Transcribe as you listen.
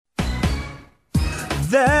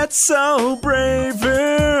That's So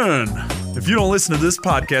Braven. If you don't listen to this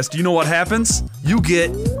podcast, do you know what happens? You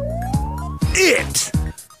get it.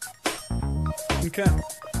 Okay.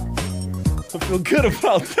 I feel good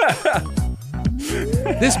about that.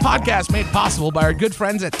 This podcast made possible by our good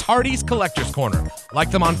friends at Tardy's Collector's Corner.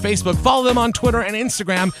 Like them on Facebook, follow them on Twitter and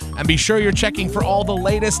Instagram, and be sure you're checking for all the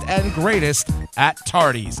latest and greatest at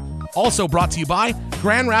Tardy's. Also brought to you by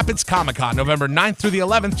Grand Rapids Comic-Con, November 9th through the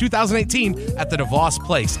 11th, 2018 at the DeVos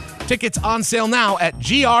Place. Tickets on sale now at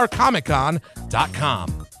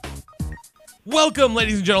grcomiccon.com. Welcome,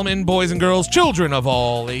 ladies and gentlemen, boys and girls, children of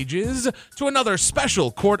all ages, to another special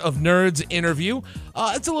Court of Nerds interview.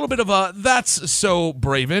 It's a little bit of a That's So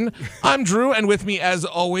Braven. I'm Drew, and with me, as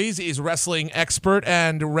always, is wrestling expert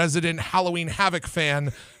and resident Halloween Havoc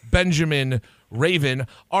fan, Benjamin Raven.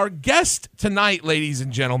 Our guest tonight, ladies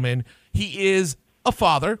and gentlemen, he is a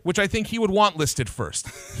father, which I think he would want listed first.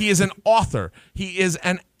 He is an author. He is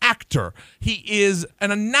an actor. He is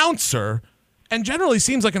an announcer, and generally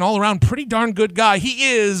seems like an all-around pretty darn good guy. He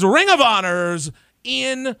is Ring of Honor's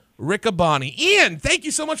Ian Riccaboni. Ian, thank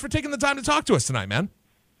you so much for taking the time to talk to us tonight, man.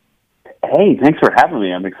 Hey, thanks for having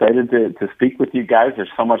me. I'm excited to speak with you guys. There's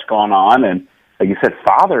so much going on, and like you said,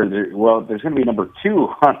 father, there's going to be number 2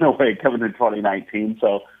 on the way coming in 2019,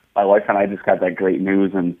 so my wife and I just got that great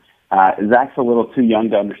news, and Zach's a little too young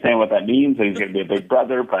to understand what that means, and he's going to be a big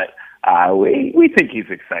brother, but we think he's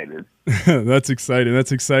excited. That's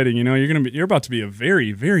exciting. You know, you're about to be a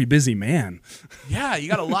very, very busy man. Yeah, you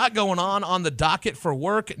got a lot going on the docket for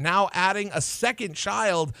work. Now adding a second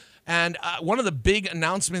child, and one of the big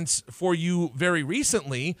announcements for you very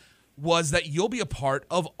recently was that you'll be a part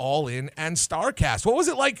of All In and StarCast. What was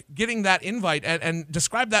it like getting that invite, and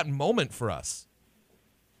describe that moment for us?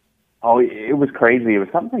 Oh, it was crazy. It was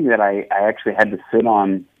something that I actually had to sit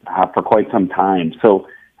on for quite some time. So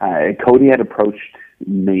Cody had approached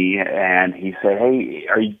me, and he said, "Hey,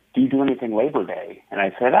 do you do anything Labor Day?" And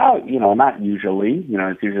I said, "Oh, not usually.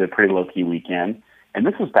 It's usually a pretty low-key weekend." And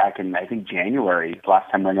this was back in, I think, January. Last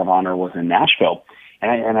time Ring of Honor was in Nashville.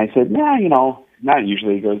 And I said, "Nah, not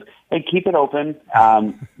usually." He goes, "Hey, keep it open."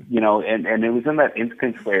 And it was in that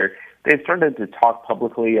instance where they started to talk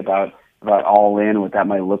publicly about All In, what that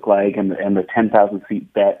might look like, and the 10,000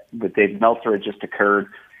 seat bet with Dave Meltzer had just occurred.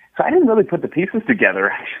 So I didn't really put the pieces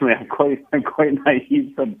together. Actually, I'm quite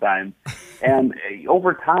naive sometimes. And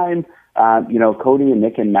over time, Cody and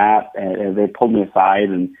Nick and Matt, they pulled me aside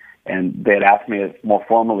and they had asked me more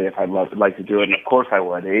formally if I'd like to do it, and of course I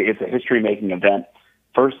would. It's a history-making event.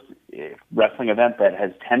 First wrestling event that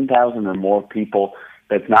has 10,000 or more people.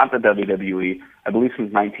 That's not the WWE. I believe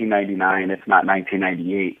since 1999, if not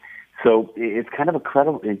 1998. So it's kind of an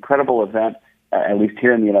incredible event, at least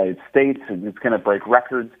here in the United States, and it's going to break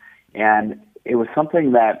records. And it was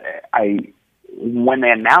something that when they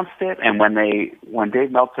announced it and when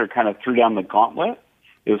Dave Meltzer kind of threw down the gauntlet,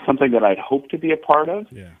 it was something that I'd hoped to be a part of.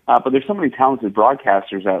 Yeah. But there's so many talented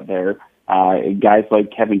broadcasters out there, guys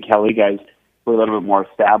like Kevin Kelly, guys who are a little bit more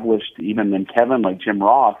established even than Kevin, like Jim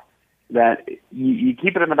Roth, that you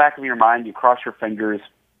keep it in the back of your mind, you cross your fingers,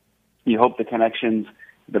 you hope the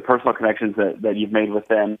personal connections that you've made with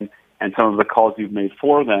them and some of the calls you've made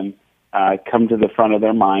for them come to the front of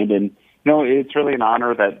their mind. And, it's really an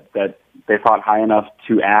honor that they thought high enough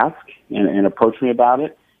to ask and approach me about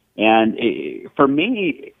it. And for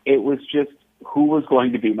me, it was just who was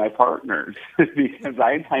going to be my partners because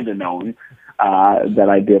I had kind of known that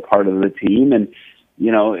I'd be a part of the team. And,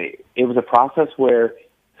 it was a process where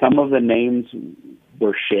some of the names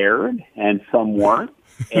were shared and some weren't.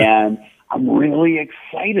 And I'm really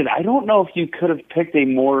excited. I don't know if you could have picked a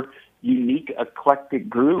more unique, eclectic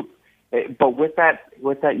group, but with that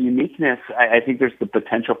uniqueness, I think there's the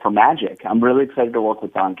potential for magic. I'm really excited to work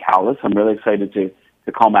with Don Callis. I'm really excited to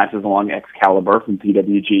call matches along Excalibur from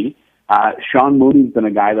PWG. Sean Mooney's been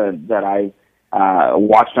a guy that I've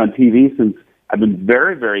watched on TV since I've been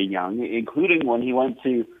very, very young, including when he went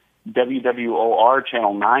to WWOR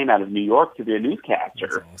Channel 9 out of New York to be a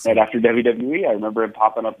newscaster. Awesome. Right after WWE, I remember him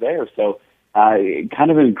popping up there. So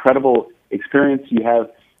kind of an incredible experience. You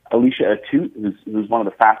have Alicia Atut, who's one of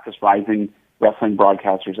the fastest rising wrestling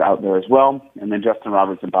broadcasters out there as well, and then Justin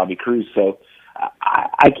Roberts and Bobby Cruz. So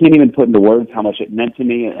I can't even put into words how much it meant to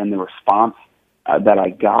me and the response that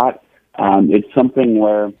I got. It's something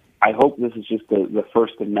where I hope this is just the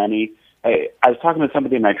first of many. I was talking to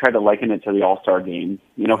somebody and I tried to liken it to the All-Star game.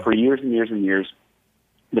 For years and years and years,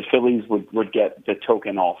 the Phillies would get the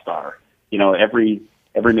token All-Star.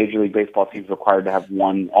 Every Major League Baseball team is required to have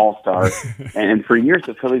one All-Star. And for years,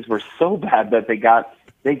 the Phillies were so bad that they got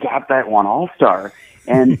that one All-Star.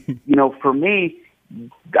 And, for me,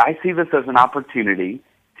 I see this as an opportunity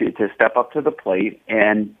to step up to the plate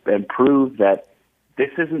and prove that this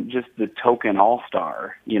isn't just the token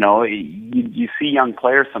all-star. You see young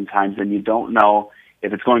players sometimes and you don't know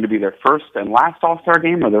if it's going to be their first and last all-star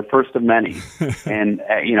game or their first of many. And,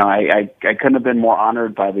 I couldn't have been more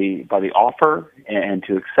honored by the offer and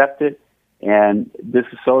to accept it. And this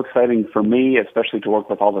is so exciting for me, especially to work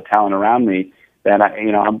with all the talent around me, that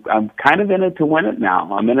I'm kind of in it to win it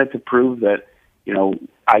now. I'm in it to prove that,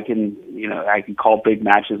 I can call big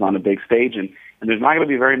matches on a big stage, and there's not going to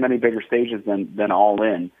be very many bigger stages than All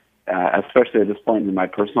In, especially at this point in my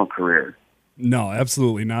personal career. No,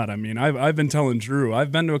 absolutely not. I mean, I've been telling Drew,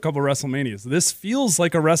 I've been to a couple WrestleManias. This feels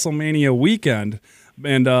like a WrestleMania weekend,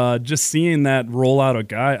 and just seeing that roll out a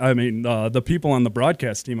guy, the people on the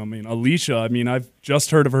broadcast team, Alicia, I've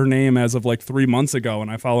just heard of her name as of like 3 months ago, and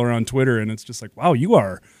I follow her on Twitter, and it's just like, wow, you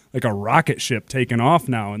are like a rocket ship taking off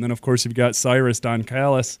now. And then, of course, you've got Cyrus, Don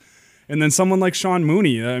Callis, and then someone like Sean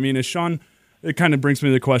Mooney. Is Sean... It kind of brings me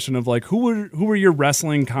to the question of like who were your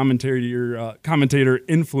wrestling commentator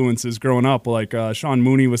influences growing up? Like Sean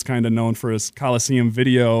Mooney was kind of known for his Coliseum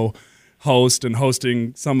video host and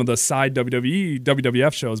hosting some of the side WWE,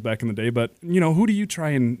 WWF shows back in the day. But who do you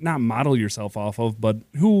try and not model yourself off of, but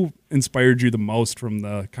who inspired you the most from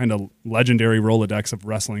the kind of legendary Rolodex of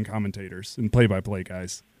wrestling commentators and play-by-play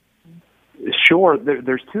guys? Sure,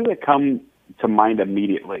 there's two that come to mind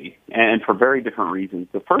immediately, and for very different reasons.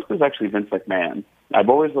 The first is actually Vince McMahon. I've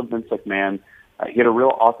always loved Vince McMahon. He had a real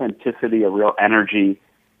authenticity, a real energy.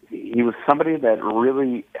 He was somebody that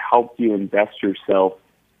really helped you invest yourself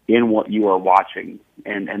in what you are watching,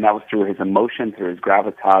 and that was through his emotion, through his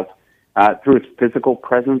gravitas, through his physical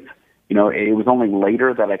presence. It was only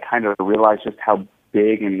later that I kind of realized just how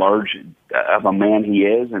big and large of a man he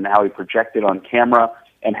is, and how he projected on camera,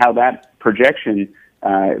 and how that projection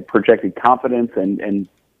projected confidence and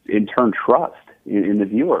in turn trust in the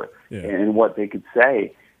viewer and what they could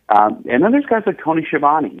say. And then there's guys like Tony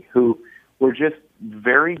Schiavone who were just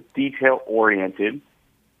very detail-oriented,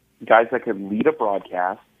 guys that could lead a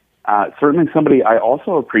broadcast. Certainly somebody I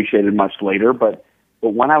also appreciated much later, but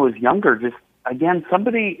when I was younger, just, again,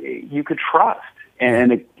 somebody you could trust.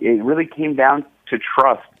 And it really came down to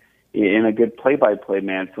trust in a good play-by-play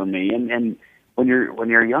man for me. And when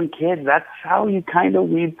you're a young kid, that's how you kind of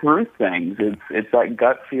weed through things. It's that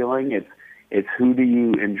gut feeling. It's who do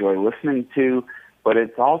you enjoy listening to, but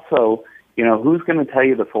it's also who's going to tell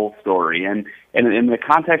you the full story. And in the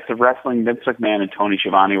context of wrestling, Vince McMahon and Tony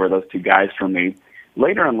Schiavone were those two guys for me.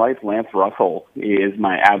 Later in life, Lance Russell is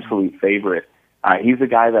my absolute favorite. He's a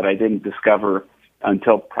guy that I didn't discover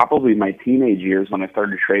until probably my teenage years when I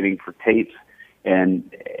started trading for tapes and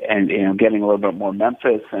getting a little bit more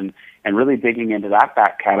Memphis and really digging into that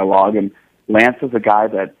back catalog. And Lance is a guy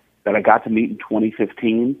that I got to meet in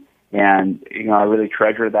 2015, and I really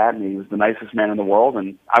treasure that. And he was the nicest man in the world.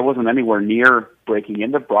 And I wasn't anywhere near breaking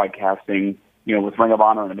into broadcasting, with Ring of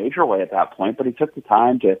Honor in a major way at that point. But he took the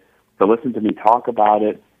time to listen to me talk about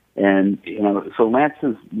it, and so Lance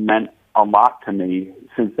has meant a lot to me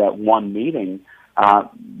since that one meeting.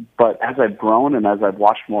 But as I've grown and as I've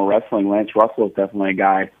watched more wrestling, Lance Russell is definitely a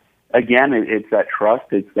guy. Again, it's that trust.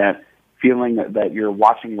 It's that feeling that you're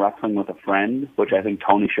watching wrestling with a friend, which I think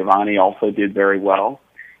Tony Schiavone also did very well.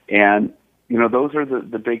 And, those are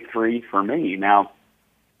the big three for me. Now,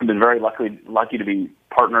 I've been very lucky to be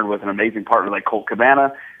partnered with an amazing partner like Colt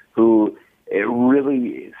Cabana, who really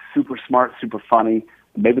is super smart, super funny,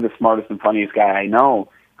 maybe the smartest and funniest guy I know.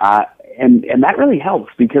 And that really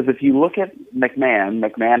helps, because if you look at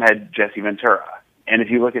McMahon had Jesse Ventura. And if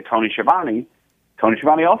you look at Tony Schiavone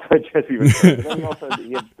also had Jesse Ventura.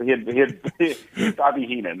 He had Bobby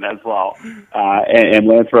Heenan as well. And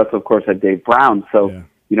Lance Russell, of course, had Dave Brown. So,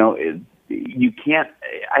 you can't,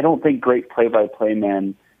 I don't think great play-by-play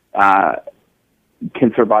men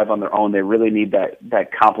can survive on their own. They really need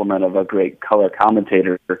that complement of a great color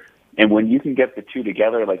commentator. And when you can get the two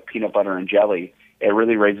together like peanut butter and jelly, it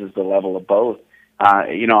really raises the level of both.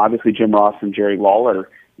 Obviously Jim Ross and Jerry Lawler,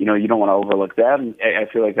 you don't want to overlook them. I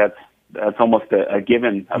feel like that's almost a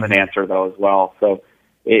given of an answer, though, as well. So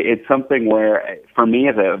it's something where, for me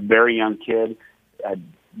as a very young kid,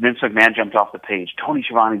 Vince McMahon jumped off the page. Tony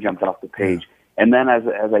Schiavone jumped off the page. And then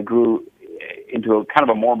as I grew into a kind of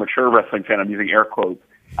a more mature wrestling fan, I'm using air quotes,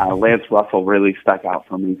 Lance Russell really stuck out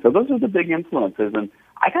for me. So those are the big influences. And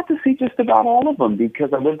I got to see just about all of them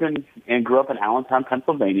because I lived in and grew up in Allentown,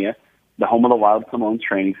 Pennsylvania, the home of the Wild Samoans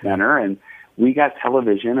Training Center. And we got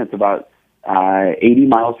television. It's about 80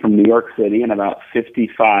 miles from New York City and about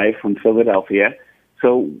 55 from Philadelphia.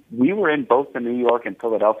 So we were in both the New York and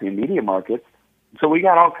Philadelphia media markets. So we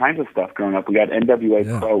got all kinds of stuff growing up. We got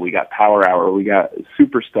NWA Pro, we got Power Hour, we got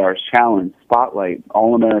Superstars, Challenge, Spotlight,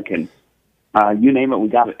 All-American. You name it, we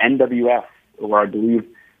got NWF, or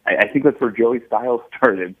I think that's where Joey Styles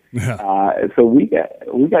started. So we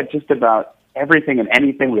got just about everything and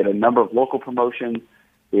anything. We had a number of local promotions.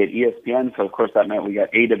 We had ESPN, so of course that meant we got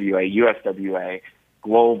AWA, USWA,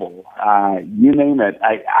 Global. You name it.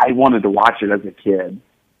 I wanted to watch it as a kid.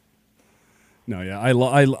 No, yeah,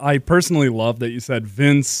 I personally love that you said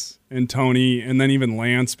Vince and Tony and then even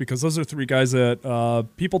Lance, because those are three guys that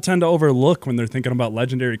people tend to overlook when they're thinking about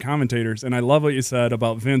legendary commentators. And I love what you said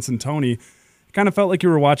about Vince and Tony. It kind of felt like you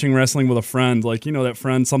were watching wrestling with a friend. Like, you know, that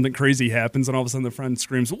friend, something crazy happens, and all of a sudden the friend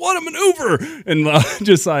screams, "What a maneuver!" And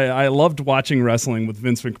I loved watching wrestling with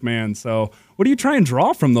Vince McMahon. So what do you try and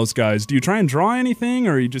draw from those guys? Do you try and draw anything,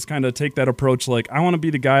 or you just kind of take that approach like, I want to be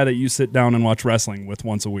the guy that you sit down and watch wrestling with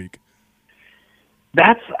once a week?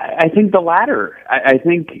 I think, the latter. I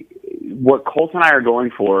think what Colt and I are going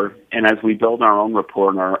for, and as we build our own rapport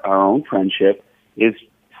and our own friendship, is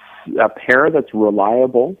a pair that's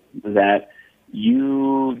reliable, that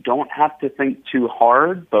you don't have to think too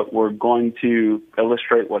hard, but we're going to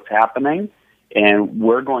illustrate what's happening, and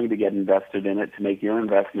we're going to get invested in it to make your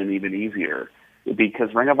investment even easier.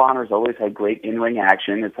 Because Ring of Honor has always had great in-ring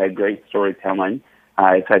action. It's had great storytelling.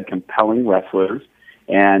 It's had compelling wrestlers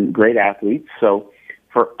and great athletes. So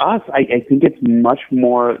for us, I think it's much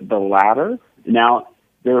more the latter. Now,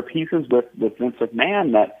 there are pieces with Vince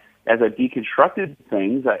McMahon that, as I deconstructed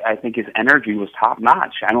things, I think his energy was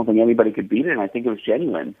top-notch. I don't think anybody could beat it, and I think it was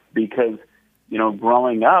genuine because, you know,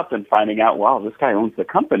 growing up and finding out, wow, this guy owns the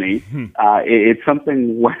company, it's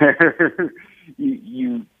something where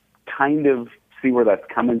you kind of see where that's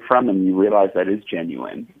coming from, and you realize that is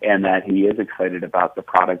genuine and that he is excited about the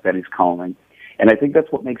product that he's calling. And I think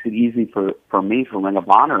that's what makes it easy for me, for Ring of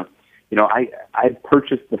Honor. You know, I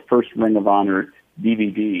purchased the first Ring of Honor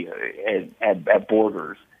DVD at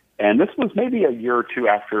Borders, and this was maybe a year or two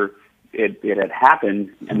after it had happened,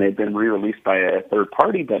 and they'd been re-released by a third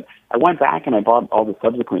party. But I went back and I bought all the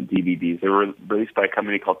subsequent DVDs. They were released by a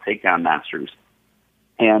company called Takedown Masters,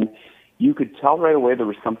 and you could tell right away there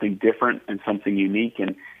was something different and something unique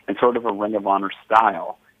and sort of a Ring of Honor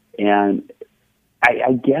style. And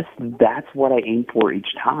I guess that's what I aim for each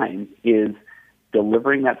time, is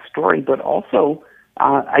delivering that story, but also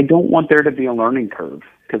I don't want there to be a learning curve,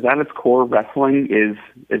 because at its core, wrestling is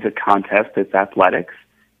a contest. It's athletics.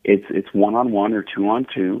 It's one-on-one or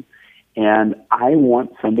two-on-two, and I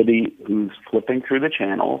want somebody who's flipping through the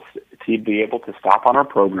channels to be able to stop on our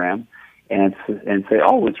program and say,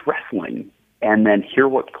 oh, it's wrestling, and then hear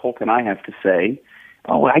what Colt and I have to say.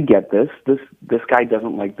 Oh, I get this. This guy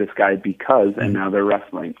doesn't like this guy because, and now they're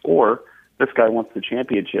wrestling. Or this guy wants the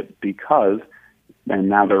championship because, and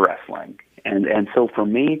now they're wrestling. And so for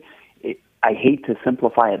me, I hate to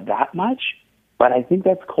simplify it that much, but I think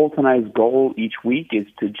that's Colt and I's goal each week, is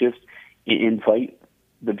to just invite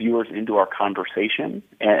the viewers into our conversation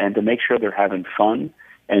and to make sure they're having fun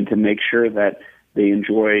and to make sure that they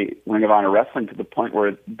enjoy Ring of Honor Wrestling to the point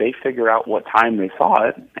where they figure out what time they saw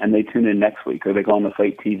it and they tune in next week, or they go on the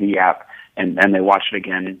Fight TV app and they watch it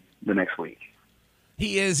again the next week.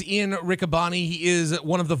 He is Ian Riccaboni. He is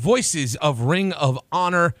one of the voices of Ring of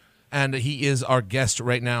Honor, and he is our guest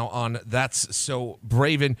right now on That's So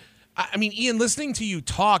Braven. I mean, Ian, listening to you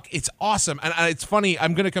talk, it's awesome. And it's funny,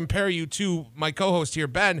 I'm going to compare you to my co-host here,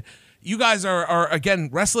 Ben. You guys are, again,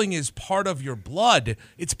 wrestling is part of your blood.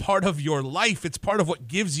 It's part of your life. It's part of what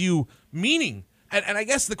gives you meaning. And I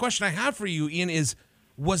guess the question I have for you, Ian, is,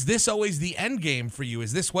 was this always the end game for you?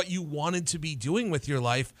 Is this what you wanted to be doing with your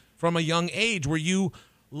life from a young age? Were you,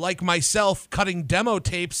 like myself, cutting demo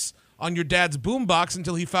tapes on your dad's boombox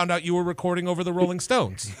until he found out you were recording over the Rolling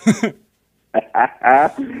Stones? You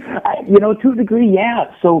know, to a degree,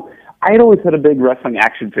 yeah. So I had always had a big wrestling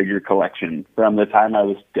action figure collection from the time I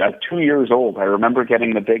was 2 years old. I remember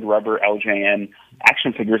getting the big rubber LJN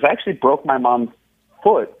action figures. I actually broke my mom's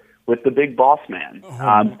foot with the Big Boss Man.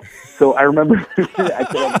 So I remember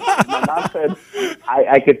my mom said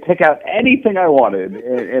I could pick out anything I wanted.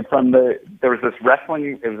 And there was this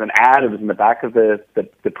wrestling, it was an ad, it was in the back of the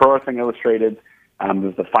Pro Wrestling Illustrated. It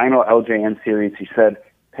was the final LJN series. He said,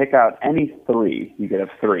 pick out any three. You could have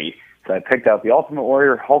three. So I picked out the Ultimate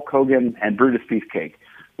Warrior, Hulk Hogan, and Brutus Beefcake.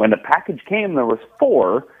 When the package came, there was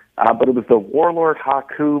four, but it was the Warlord,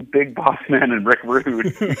 Haku, Big Boss Man, and Rick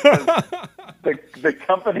Rude. the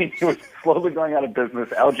company was slowly going out of business.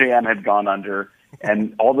 LJN had gone under,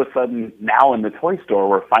 and all of a sudden, now in the toy store,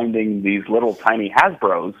 we're finding these little tiny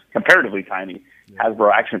Hasbros, comparatively tiny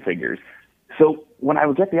Hasbro action figures. So when I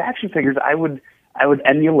would get the action figures, I would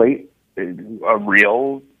emulate a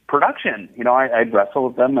real production. I'd wrestle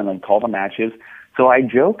with them and I'd call the matches. So I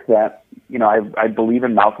joke that, I believe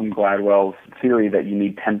in Malcolm Gladwell's theory that you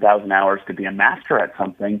need 10,000 hours to be a master at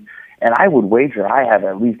something. And I would wager I have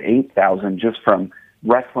at least 8,000 just from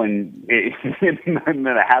wrestling in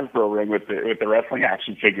a Hasbro ring with the wrestling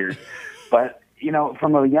action figures. But,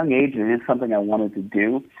 from a young age, it is something I wanted to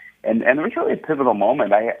do. And it was really a pivotal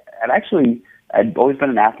moment. I'd always been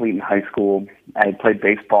an athlete in high school. I played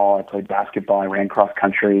baseball, I played basketball, I ran cross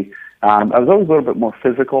country. I was always a little bit more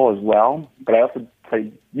physical as well, but I also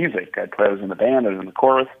played music. I was in the band, I was in the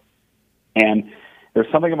chorus. And there's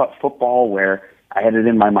something about football where I had it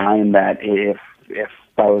in my mind that if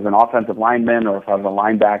I was an offensive lineman or if I was a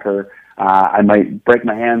linebacker, I might break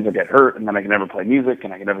my hands or get hurt, and then I could never play music,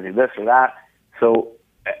 and I could never do this or that. So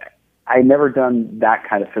I never done that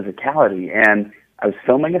kind of physicality. And I was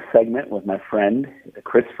filming a segment with my friend,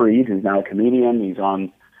 Chris Freed, who's now a comedian. He's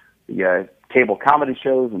on the cable comedy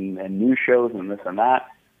shows and news shows and this and that.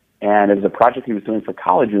 And it was a project he was doing for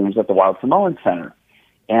college rooms at the Wild Samoan Center.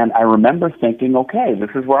 And I remember thinking, okay, this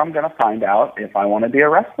is where I'm going to find out if I want to be a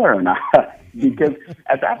wrestler or not. Because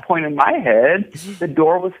at that point in my head, the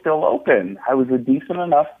door was still open. I was a decent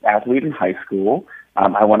enough athlete in high school.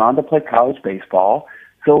 I went on to play college baseball.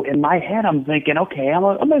 So in my head, I'm thinking, okay, I'm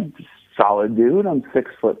a solid dude. I'm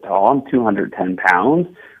 6 foot tall. I'm 210 pounds.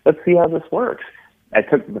 Let's see how this works. I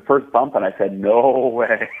took the first bump and I said, no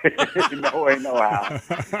way, no way, no how.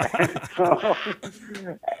 So,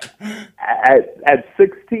 at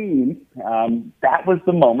 16, that was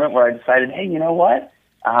the moment where I decided, hey, you know what?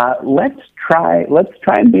 Let's try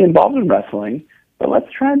and be involved in wrestling, but let's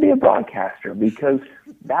try and be a broadcaster, because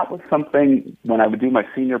that was something when I would do my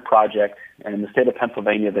senior project, and in the state of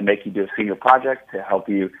Pennsylvania, they make you do a senior project to help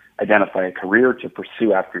you identify a career to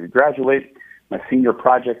pursue after you graduate. My senior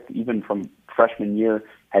project, even from freshman year,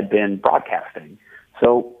 had been broadcasting.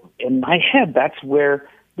 So in my head, that's where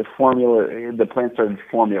the plan started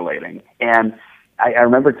formulating. And I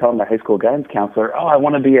remember telling my high school guidance counselor, I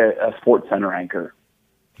want to be a sports center anchor.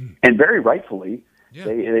 And very rightfully,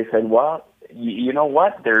 they said, well, you know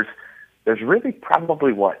what? There's really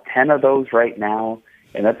probably 10 of those right now,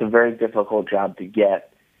 and that's a very difficult job to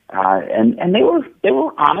get. And they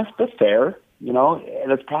were honest but fair.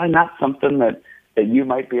 And it's probably not something that you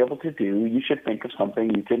might be able to do. You should think of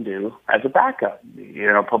something you can do as a backup,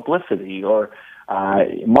 publicity or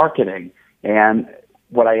marketing. And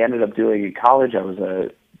what I ended up doing in college, I was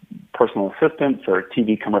a personal assistant for a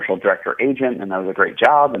TV commercial director agent, and that was a great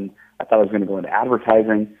job, and I thought I was going to go into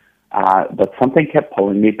advertising. But something kept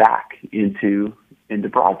pulling me back into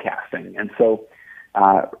broadcasting. And so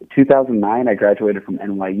 2009, I graduated from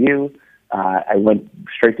NYU. I went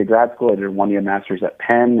straight to grad school. I did a 1-year master's at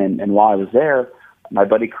Penn, and while I was there, my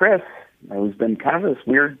buddy Chris, who's been kind of this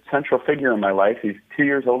weird central figure in my life. He's 2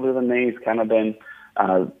 years older than me. He's kind of been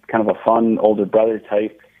kind of a fun older brother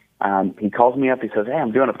type. He calls me up. He says, hey,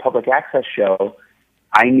 I'm doing a public access show.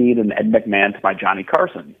 I need an Ed McMahon to my Johnny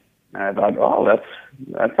Carson. And I thought,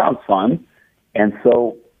 that sounds fun. And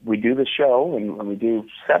so we do the show, and we do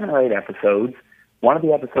 7 or 8 episodes. One of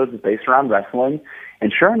the episodes is based around wrestling.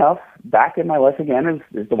 And sure enough, back in my life again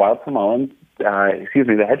is the Wild Samoan,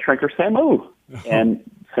 the head shrinker, Samu. And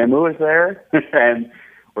Samu is there, and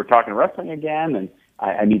we're talking wrestling again, and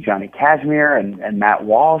I meet Johnny Kashmere and Matt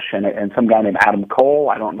Walsh and some guy named Adam Cole.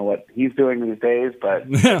 I don't know what he's doing these days, but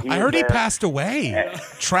I heard he passed away.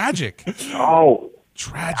 Tragic. Oh,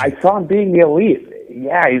 tragic. I saw him being the Elite.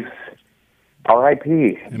 Yeah, he's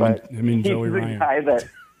R.I.P. But I mean Joey he's Ryan. the guy that.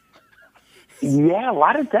 Yeah, a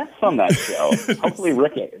lot of deaths on that show. Hopefully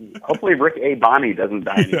Rick A. Bonney doesn't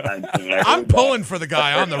die anytime soon. I'm pulling for the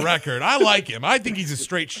guy on the record. I like him. I think he's a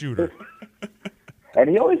straight shooter. And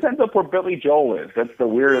he always ends up where Billy Joel is. That's the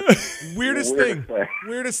weirdest thing.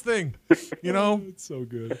 Weirdest thing. It's so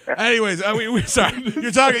good. Anyways, sorry.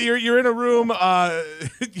 You're talking. You're in a room.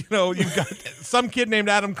 You've got some kid named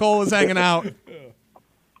Adam Cole is hanging out.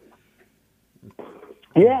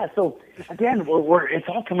 Yeah. So again, it's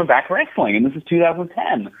all coming back to wrestling, and this is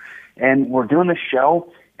 2010, and we're doing this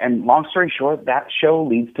show. And long story short, that show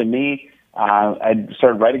leads to me. I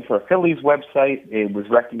started writing for a Phillies website. It was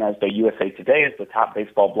recognized by USA Today as the top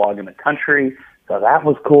baseball blog in the country. So that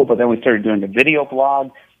was cool. But then we started doing a video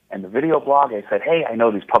blog. And the video blog, I said, hey, I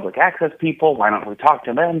know these public access people. Why don't we talk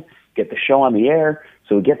to them, get the show on the air?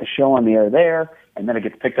 So we get the show on the air there. And then it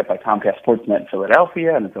gets picked up by Comcast Sportsnet in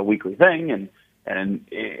Philadelphia. And it's a weekly thing. And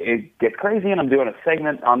it gets crazy. And I'm doing a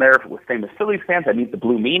segment on there with famous Phillies fans. I meet the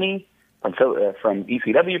Blue Meanie from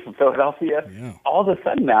ECW from Philadelphia. Yeah. All of a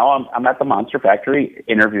sudden now I'm at the Monster Factory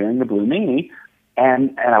interviewing the Blue Meanie,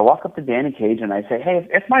 And I walk up to Danny Cage and I say, hey,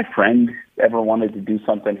 if my friend ever wanted to do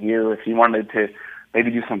something here, if he wanted to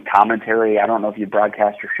maybe do some commentary, I don't know if you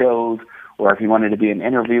broadcast your shows, or if he wanted to be an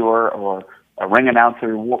interviewer or a ring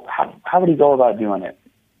announcer, how would he go about doing it?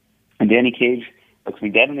 And Danny Cage looks me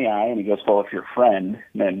dead in the eye and he goes, well, if your friend,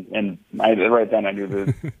 and right then I knew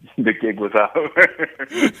the gig was over.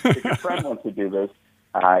 If your friend wants to do this,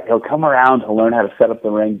 he'll come around, he'll learn how to set up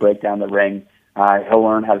the ring, break down the ring. He'll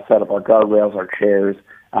learn how to set up our guardrails, our chairs.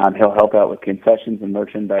 He'll help out with concessions and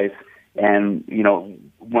merchandise. And,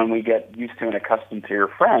 when we get used to and accustomed to your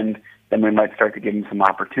friend, then we might start to give him some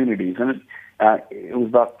opportunities. And it was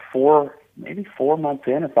about 4 months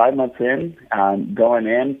in or 5 months in, going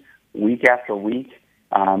in week after week,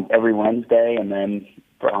 every Wednesday. And then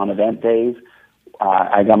on event days,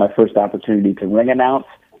 I got my first opportunity to ring announce.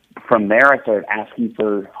 From there, I started asking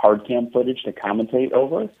for hard cam footage to commentate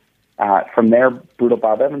over. From there, Brutal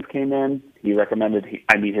Bob Evans came in. He recommended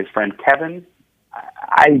I meet his friend Kevin.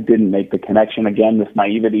 I didn't make the connection. Again, this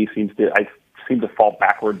naivety I seem to fall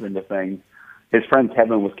backwards into things. His friend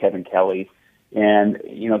Kevin was Kevin Kelly. And,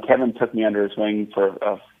 Kevin took me under his wing for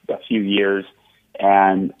a few years.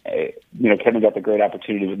 And, Kevin got the great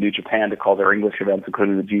opportunity with New Japan to call their English events,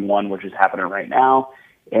 including the G1, which is happening right now.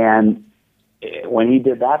 And when he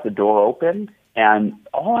did that, the door opened. And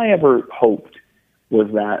all I ever hoped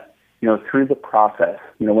was that, through the process,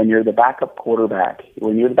 when you're the backup quarterback,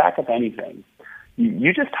 when you're the backup anything,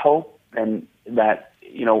 you just hope and that,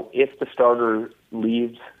 if the starter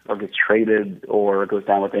leaves or gets traded or goes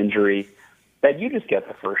down with injury, that you just get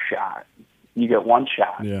the first shot. You get one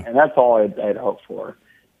shot. Yeah. And that's all I'd hoped for.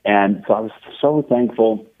 And so I was so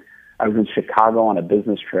thankful. I was in Chicago on a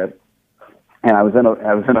business trip, and I was in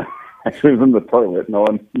the toilet. No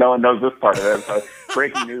one knows this part of it. So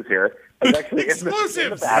breaking news here. I was actually in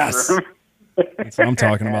the bathroom. Yes. That's what I'm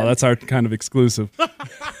talking about. That's our kind of exclusive.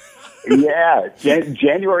 Yeah,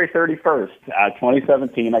 January 31st,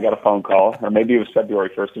 2017, I got a phone call, or maybe it was February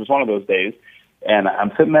 1st. It was one of those days. And I'm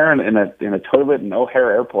sitting there in a toilet in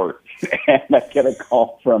O'Hare Airport, and I get a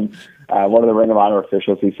call from one of the Ring of Honor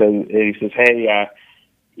officials. He says, hey,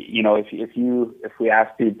 if we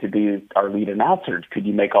asked you to be our lead announcer, could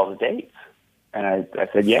you make all the dates? And I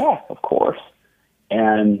said, yeah, of course.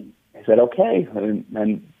 And he said, okay,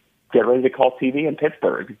 and get ready to call TV in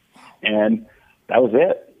Pittsburgh. And that was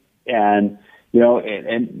it. And,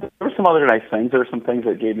 and there were some other nice things. There were some things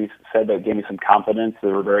that gave me some confidence.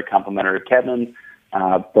 They were very complimentary of Kevin,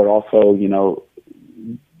 but also,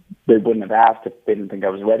 they wouldn't have asked if they didn't think I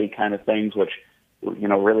was ready kind of things, which,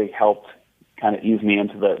 really helped kind of ease me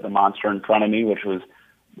into the monster in front of me, which was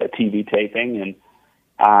a TV taping.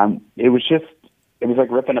 And it was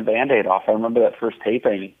like ripping a Band-Aid off. I remember that first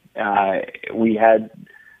taping. We had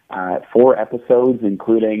 4 episodes,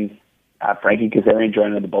 including Frankie Kazarian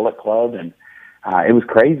joining the Bullet Club, and it was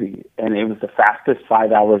crazy. And it was the fastest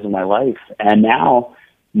 5 hours of my life. And now,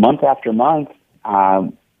 month after month,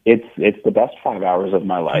 it's the best 5 hours of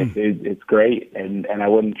my life. It's great, and I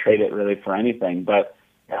wouldn't trade it really for anything. But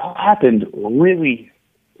it all happened really,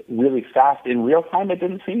 really fast. In real time, it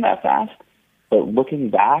didn't seem that fast. But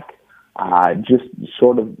looking back, just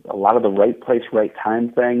sort of a lot of the right place, right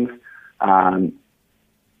time things.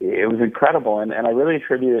 It was incredible, and I really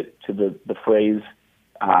attribute it to the phrase,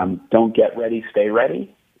 don't get ready, stay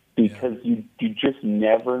ready, because you just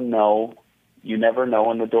never know. You never know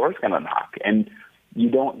when the door's going to knock, and you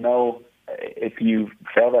don't know if you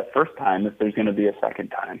fail that first time, if there's going to be a second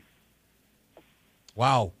time.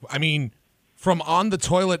 Wow. I mean, from on the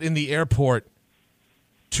toilet in the airport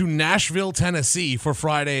to Nashville, Tennessee for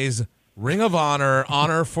Friday's Ring of Honor,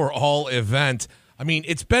 Honor for All event. I mean,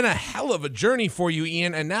 it's been a hell of a journey for you,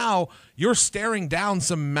 Ian, and now you're staring down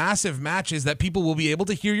some massive matches that people will be able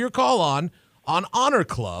to hear your call on Honor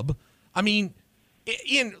Club. I mean,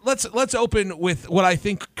 Ian, let's open with what I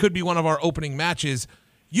think could be one of our opening matches.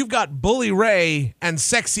 You've got Bully Ray and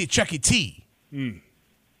Sexy Chucky T.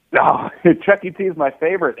 Oh, Chucky T is my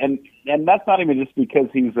favorite, and that's not even just because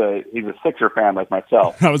he's a Sixer fan like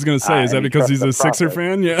myself. I was going to say, is that because he's a Sixer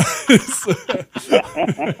fan? Yeah.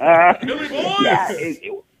 Billy Boy! Yeah,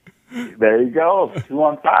 there you go, 2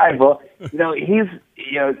 on 5. Well,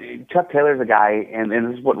 Chuck Taylor's a guy, and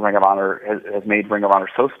this is what Ring of Honor has made Ring of Honor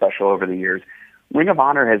so special over the years. Ring of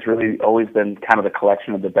Honor has really always been kind of the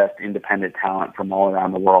collection of the best independent talent from all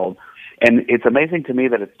around the world. And it's amazing to me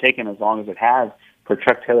that it's taken as long as it has for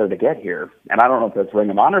Chuck Taylor to get here. And I don't know if that's Ring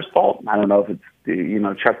of Honor's fault. I don't know if it's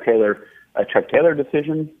a Chuck Taylor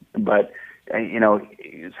decision, but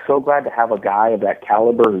so glad to have a guy of that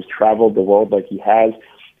caliber who's traveled the world like he has,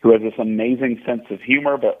 who has this amazing sense of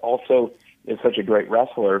humor, but also is such a great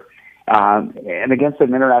wrestler. And against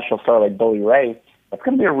an international star like Bully Ray, that's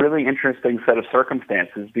going to be a really interesting set of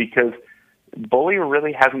circumstances because Bully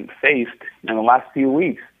really hasn't faced, in the last few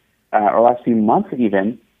weeks, or last few months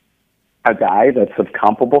even, a guy that's of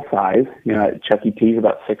comparable size. You know, Chucky T's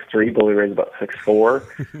about 6'3", Bully Ray's about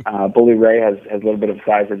 6'4". Bully Ray has a little bit of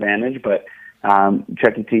size advantage, but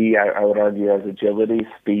Chucky T, I would argue, has agility,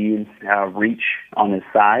 speed, reach on his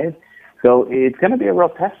side. So it's going to be a real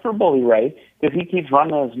test for Bully Ray because he keeps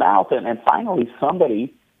running his mouth, and finally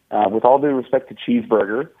somebody, with all due respect to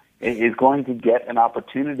Cheeseburger, is going to get an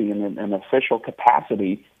opportunity in an official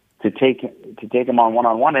capacity to take him on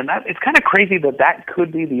one-on-one, and that it's kind of crazy that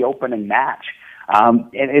could be the opening match. And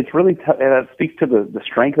it's really that speaks to the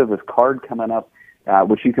strength of this card coming up,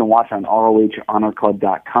 which you can watch on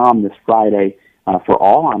ROHHonorClub.com this Friday for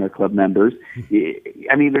all Honor Club members.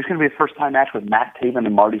 I mean, there's going to be a first-time match with Matt Taven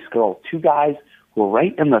and Marty Scurll, two guys who are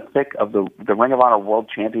right in the thick of the Ring of Honor World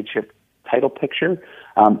Championship title picture.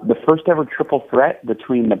 The first-ever triple threat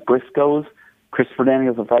between the Briscoes, Christopher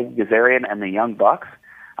Daniels and Frankie Kazarian, and the Young Bucks.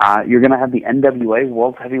 You're going to have the NWA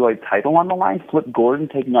World Heavyweight title on the line, Flip Gordon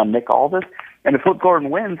taking on Nick Aldis. And if Flip Gordon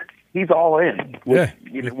wins, he's all in.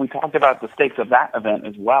 We talked about the stakes of that event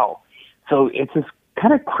as well. So it's this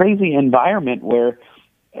kind of crazy environment where,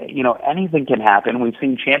 anything can happen. We've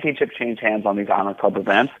seen championships change hands on these Honor Club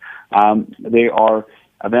events. They are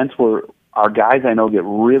events where our guys I know get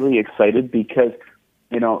really excited because,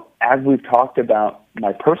 as we've talked about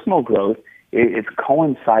my personal growth, it's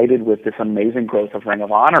coincided with this amazing growth of Ring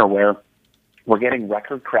of Honor where we're getting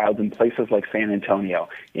record crowds in places like San Antonio,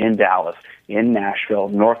 in Dallas, in Nashville,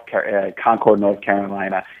 Concord, North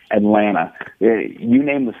Carolina, Atlanta. You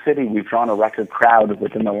name the city, we've drawn a record crowd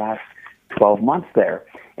within the last 12 months there.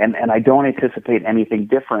 And I don't anticipate anything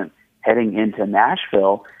different heading into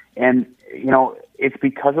Nashville. And, it's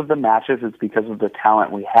because of the matches, it's because of the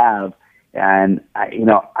talent we have. And,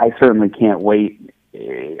 I certainly can't wait.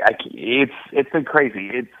 It's been crazy.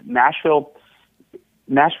 It's Nashville.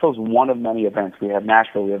 Nashville's one of many events. We have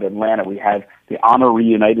Nashville, we have Atlanta, we have the Honor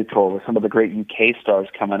Reunited Tour with some of the great UK stars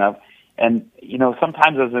coming up. And,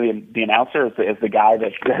 sometimes as the announcer, as the guy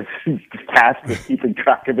that's tasked with keeping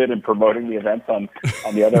track of it and promoting the events on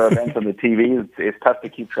the other events on the TV, it's tough to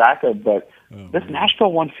keep track of. But this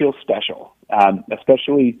Nashville one feels special,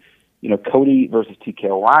 especially, Cody versus TK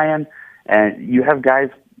O'Ryan. And you have guys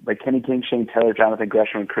like Kenny King, Shane Taylor, Jonathan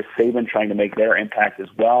Gresham, and Chris Sabin trying to make their impact as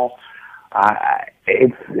well.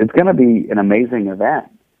 It's going to be an amazing event.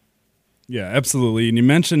 Yeah, absolutely. And you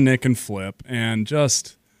mentioned Nick and Flip, and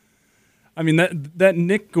just,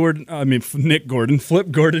 Flip Gordon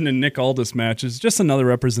and Nick Aldis match is just another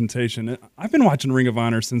representation. I've been watching Ring of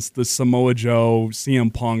Honor since the Samoa Joe,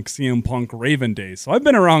 CM Punk Raven days. So I've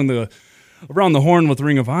been around the horn with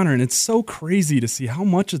Ring of Honor, and it's so crazy to see how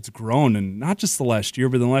much it's grown, and not just the last year,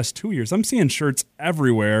 but the last 2 years. I'm seeing shirts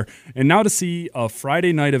everywhere, and now to see a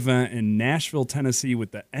Friday night event in Nashville, Tennessee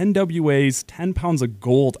with the NWA's 10 pounds of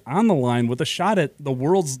gold on the line with a shot at the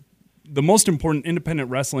most important independent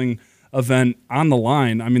wrestling event on the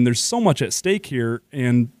line. I mean, there's so much at stake here,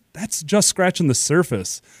 and that's just scratching the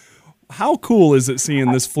surface. How cool is it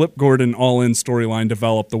seeing this Flip Gordon all-in storyline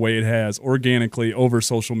develop the way it has, organically over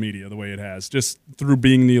social media the way it has, just through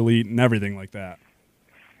being the elite and everything like that?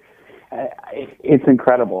 It's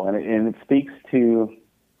incredible, and it speaks to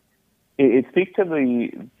the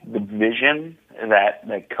vision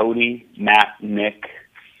that Cody, Matt, Nick,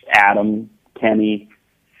 Adam, Kenny,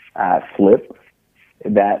 Flip,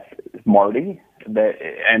 that Marty,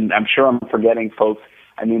 and I'm sure I'm forgetting folks.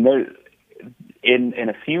 I mean, in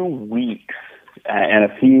a few weeks and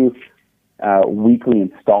a few weekly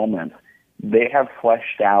installments, they have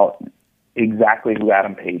fleshed out exactly who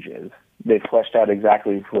Adam Page is. They've fleshed out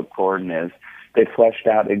exactly who Flip Gordon is. They've fleshed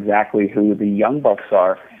out exactly who the Young Bucks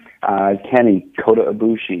are, Kenny, Kota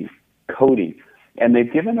Ibushi, Cody. And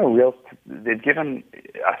they've given a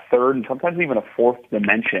third and sometimes even a fourth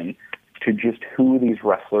dimension to just who these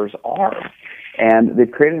wrestlers are. And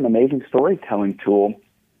they've created an amazing storytelling tool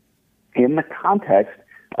in the context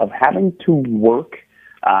of having to work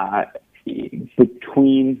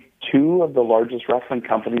between two of the largest wrestling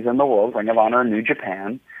companies in the world, Ring of Honor and New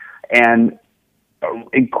Japan, and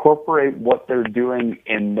incorporate what they're doing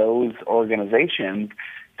in those organizations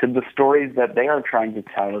to the stories that they are trying to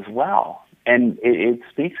tell as well. And it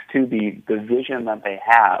speaks to the vision that they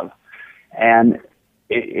have. And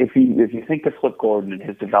if you think of Flip Gordon and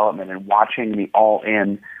his development and watching the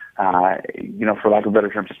all-in, for lack of a better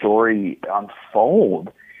term, story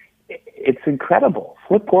unfold, it's incredible.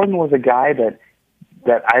 Flip Gordon was a guy that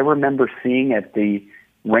I remember seeing at the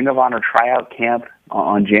Ring of Honor tryout camp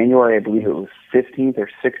on January, I believe it was 15th or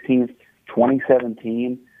 16th,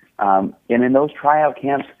 2017. And in those tryout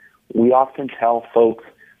camps, we often tell folks,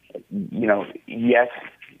 yes,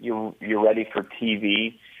 you're ready for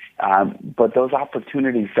TV, but those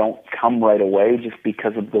opportunities don't come right away just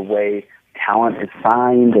because of the way talent is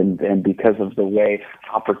signed and because of the way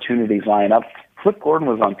opportunities line up. Flip Gordon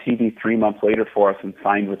was on TV 3 months later for us and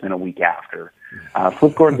signed within a week after.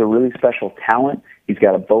 Flip Gordon's a really special talent. He's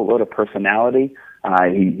got a boatload of personality.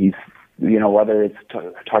 He's whether it's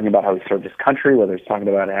talking about how he served his country, whether it's talking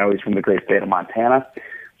about how he's from the great state of Montana.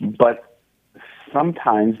 But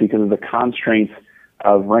sometimes, because of the constraints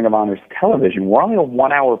of Ring of Honor's television, we're only a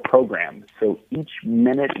 1-hour program, so each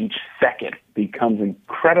minute, each second becomes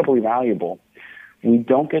incredibly valuable. We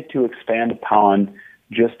don't get to expand upon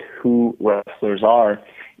just who wrestlers are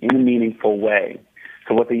in a meaningful way.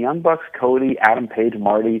 So what the Young Bucks, Cody, Adam Page,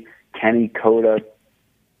 Marty, Kenny, Coda,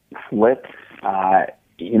 Flip,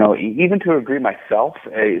 even to a degree myself,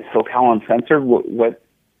 SoCal Uncensored, what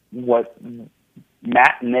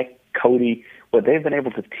Matt, Nick, Cody, what they've been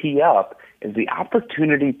able to tee up is the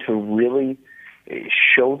opportunity to really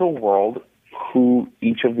show the world who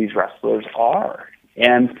each of these wrestlers are.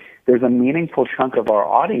 And there's a meaningful chunk of our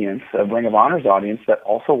audience, of Ring of Honor's audience, that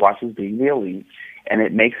also watches Being the Elite, and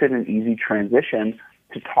it makes it an easy transition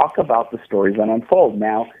to talk about the stories that unfold.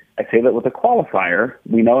 Now, I say that with a qualifier.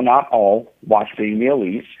 We know not all watch Being the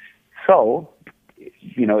Elite, so,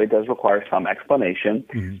 it does require some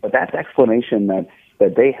explanation, but that's explanation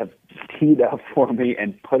that they have teed up for me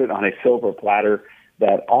and put it on a silver platter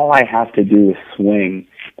that all I have to do is swing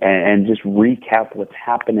and just recap what's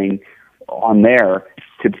happening on there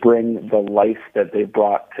to bring the life that they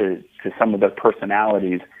brought to some of their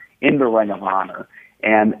personalities into Ring of Honor.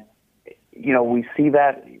 And, we see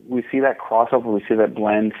that crossover, we see that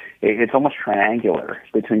blend. It's almost triangular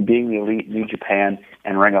between Being the Elite, New Japan,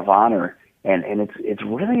 and Ring of Honor. And it's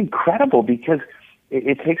really incredible because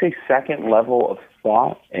it takes a second level of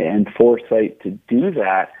thought and foresight to do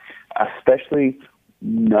that, especially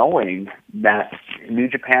knowing that New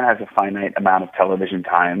Japan has a finite amount of television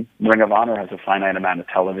time, Ring of Honor has a finite amount of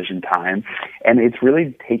television time, and it's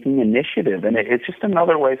really taking initiative. And it's just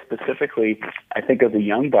another way, specifically, I think of the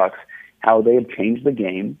Young Bucks, how they have changed the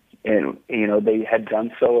game. And, they had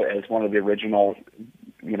done so as one of the original,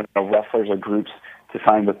 wrestlers or groups to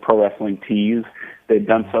sign with Pro Wrestling Tees. They've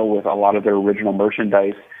done so with a lot of their original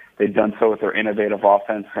merchandise. They've done so with their innovative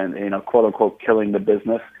offense and, quote unquote, killing the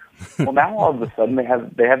business. Well, now all of a sudden they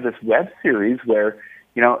have this web series where,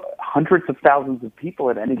 hundreds of thousands of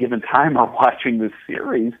people at any given time are watching this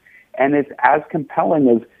series, and it's as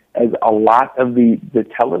compelling as a lot of the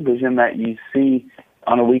television that you see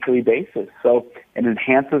on a weekly basis. So it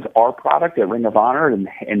enhances our product at Ring of Honor, it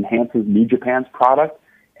enhances New Japan's product,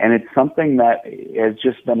 and it's something that has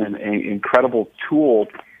just been an incredible tool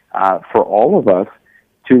for all of us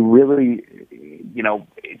to really,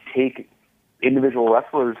 take individual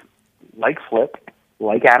wrestlers like Flip,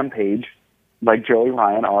 like Adam Page, like Joey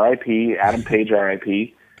Ryan, R.I.P., Adam Page,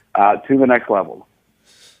 R.I.P., to the next level.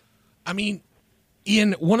 I mean,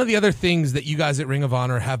 Ian, one of the other things that you guys at Ring of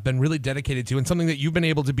Honor have been really dedicated to, and something that you've been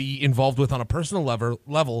able to be involved with on a personal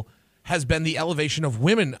level, has been the elevation of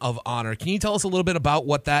Women of Honor. Can you tell us a little bit about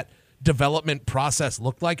what that development process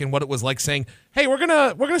looked like and what it was like saying, "Hey, we're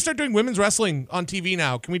gonna start doing women's wrestling on TV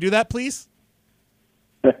now. Can we do that, please?"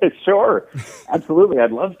 Sure, absolutely.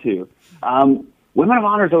 I'd love to. Women of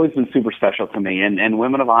Honor has always been super special to me, and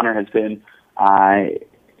Women of Honor has been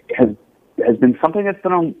has been something that's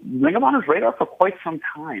been on Ring of Honor's radar for quite some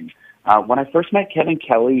time. When I first met Kevin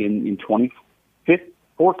Kelly in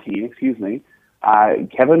 2014,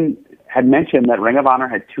 Kevin had mentioned that Ring of Honor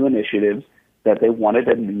had two initiatives that they wanted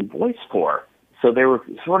a new voice for. So they were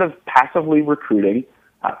sort of passively recruiting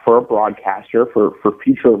for a broadcaster for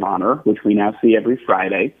Future of Honor, which we now see every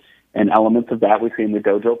Friday, and elements of that we see in the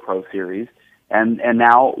Dojo Pro Series, and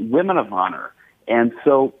now Women of Honor. And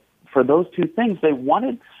so for those two things, they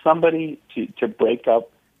wanted somebody to break up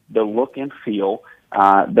the look and feel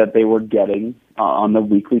that they were getting on the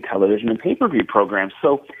weekly television and pay-per-view programs.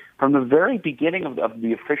 So from the very beginning of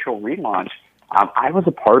the official relaunch, I was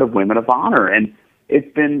a part of Women of Honor, and it's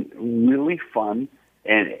been really fun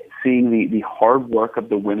and seeing the hard work of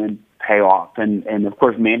the women pay off. And of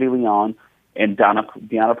course, Mandy Leon and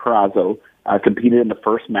Deonna Purrazzo competed in the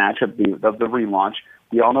first match of the relaunch.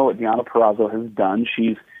 We all know what Deonna Purrazzo has done.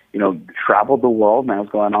 She's traveled the world, now is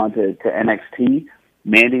going on to NXT.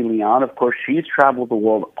 Mandy Leon, of course, she's traveled the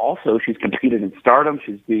world also. She's competed in Stardom.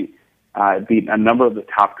 She's beat a number of the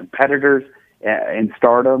top competitors in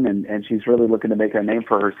Stardom, and she's really looking to make a name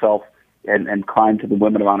for herself and climb to the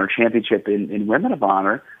Women of Honor Championship in Women of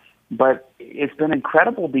Honor. But it's been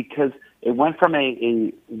incredible because it went from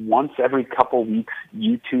a once every couple weeks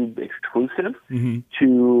YouTube exclusive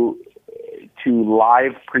to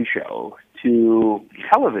live pre-show, to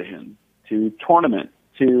television, to tournament,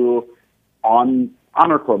 to on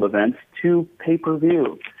Honor Club events, to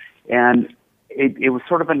pay-per-view. And it was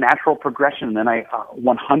sort of a natural progression. And I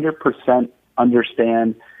 100%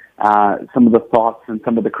 understand some of the thoughts and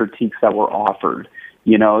some of the critiques that were offered.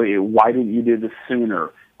 You know, why didn't you do this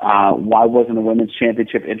sooner? Why wasn't a women's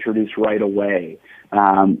championship introduced right away?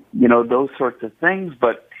 You know, those sorts of things.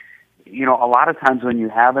 But, you know, a lot of times when you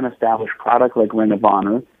have an established product like Ring of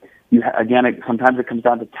Honor, sometimes it comes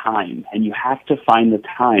down to time, and you have to find the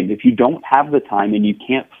time. If you don't have the time and you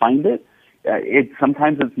can't find it,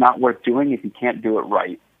 sometimes it's not worth doing if you can't do it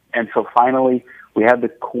right. And so finally, we had the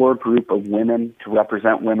core group of women to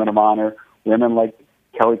represent Women of Honor, women like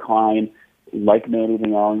Kelly Klein, like Mandy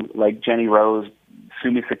Leong, like Jenny Rose,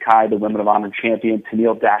 Sumi Sakai, the Women of Honor champion,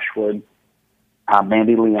 Tennille Dashwood,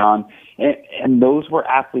 Mandy Leon, and those were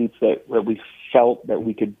athletes that we felt that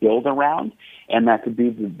we could build around, and that could be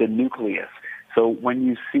the nucleus. So when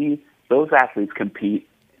you see those athletes compete,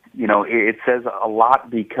 you know, it says a lot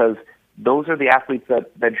because those are the athletes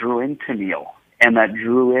that drew in Tennille and that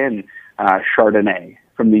drew in Chardonnay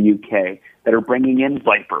from the UK, that are bringing in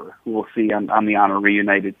Viper, who we'll see on the Honor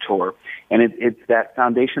Reunited tour. And it's that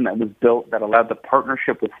foundation that was built that allowed the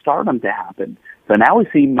partnership with Stardom to happen. So now we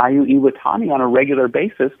see Mayu Iwatani on a regular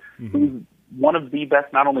basis, who's one of the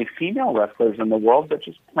best not only female wrestlers in the world, but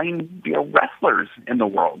just plain wrestlers in the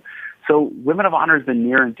world. So Women of Honor has been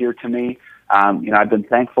near and dear to me. You know, I've been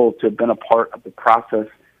thankful to have been a part of the process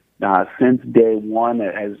since day one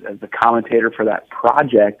as the commentator for that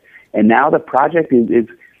project. And now the project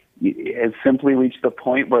has simply reached the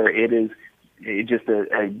point where it is just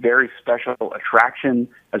a very special attraction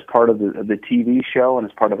as part of the TV show and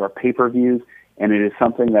as part of our pay-per-views. And it is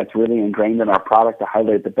something that's really ingrained in our product to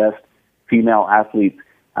highlight the best female athletes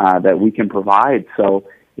that we can provide. So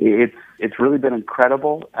it's really been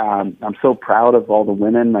incredible. I'm so proud of all the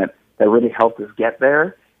women that really helped us get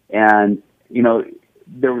there. And, you know,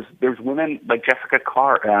 there's women like Jessica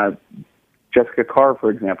Carr, for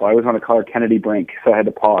example. I always want to call her Kennedy Brink, so I had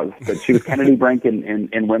to pause. But she was Kennedy Brink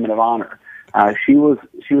in Women of Honor. She was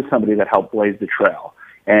somebody that helped blaze the trail,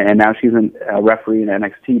 and now she's a referee in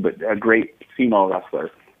NXT, but a great female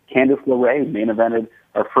wrestler. Candice LeRae main evented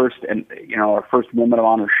our first Women of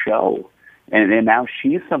Honor show, and now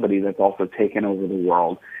she's somebody that's also taken over the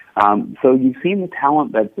world. So you've seen the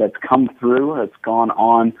talent that's come through, that's gone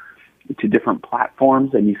on to different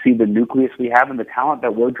platforms, and you see the nucleus we have and the talent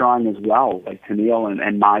that we're drawing as well, like Tennille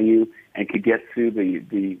and Mayu and Kagetsu,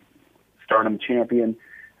 the Stardom champion.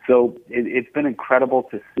 So it's been incredible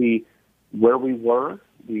to see where we were,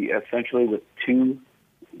 essentially with two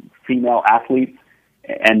female athletes,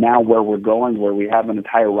 and now where we're going, where we have an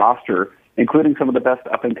entire roster, including some of the best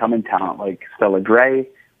up-and-coming talent like Stella Dre,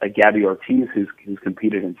 like Gabby Ortiz, who's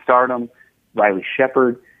competed in Stardom, Riley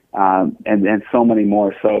Shepard, and so many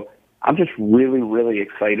more. So I'm just really, really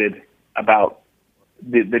excited about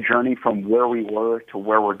the journey from where we were to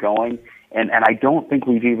where we're going. And I don't think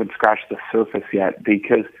we've even scratched the surface yet,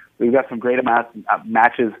 because we've got some great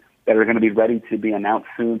matches that are going to be ready to be announced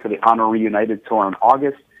soon for the Honor Reunited Tour in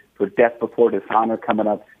August, for Death Before Dishonor coming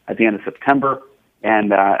up at the end of September.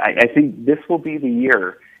 And I think this will be the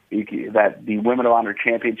year that the Women of Honor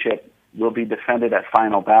Championship will be defended at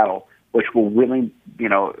Final Battle, which will really, you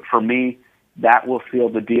know, for me, that will seal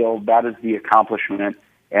the deal. That is the accomplishment,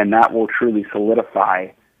 and that will truly solidify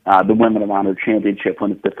the Women of Honor Championship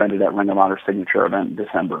when it's defended at Ring of Honor Signature event in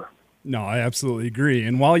December. No, I absolutely agree.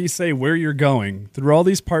 And while you say where you're going, through all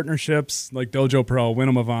these partnerships like Dojo Pro,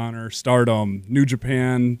 Women of Honor, Stardom, New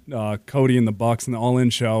Japan, Cody and the Bucks and the All In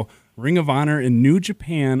show, Ring of Honor and New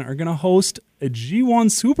Japan are going to host a G1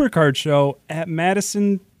 Supercard show at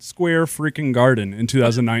Madison Square freaking Garden in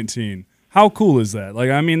 2019. How cool is that? Like,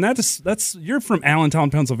 I mean, that's you're from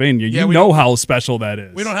Allentown, Pennsylvania. Yeah, you know how special that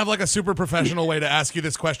is. We don't have like a super professional way to ask you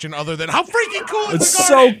this question other than how freaking cool is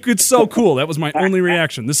it's so cool. That was my only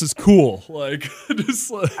reaction. This is cool. Like, just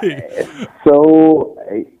like. So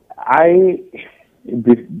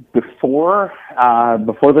before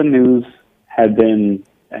the news had been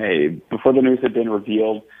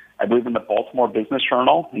revealed, I believe in the Baltimore Business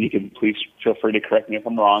Journal, and you can please feel free to correct me if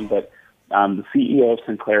I'm wrong, but the CEO of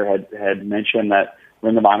Sinclair had mentioned that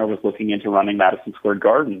Ring of Honor was looking into running Madison Square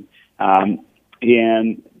Garden.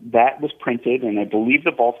 And that was printed in, I believe,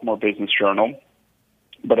 the Baltimore Business Journal.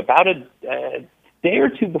 But about a day or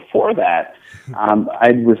two before that,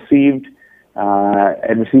 I'd received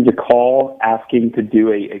and received a call asking to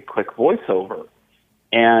do a quick voiceover.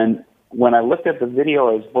 And when I looked at the video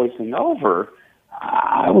I was voicing over,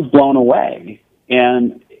 I was blown away.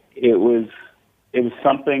 And it was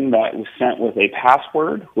something that was sent with a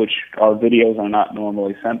password, which our videos are not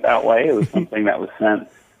normally sent that way. It was something that was sent,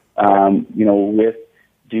 with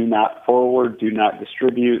do not forward, do not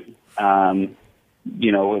distribute,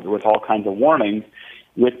 with all kinds of warnings,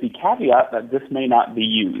 with the caveat that this may not be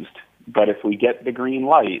used. But if we get the green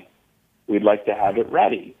light, we'd like to have it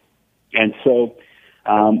ready. And so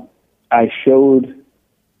I showed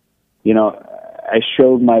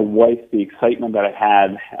my wife the excitement that I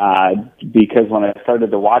had because when I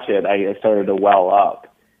started to watch it, I started to well up.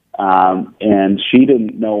 And she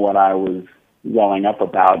didn't know what I was welling up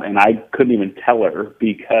about, and I couldn't even tell her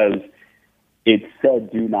because it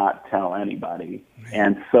said do not tell anybody.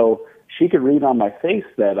 And so she could read on my face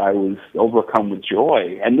that I was overcome with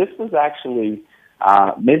joy. And this was actually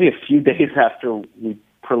maybe a few days after we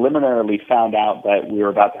preliminarily found out that we were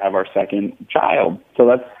about to have our second child. So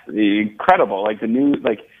that's incredible. Like the news,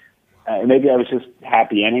 maybe I was just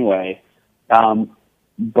happy anyway.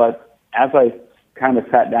 But as I kind of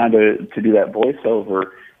sat down to do that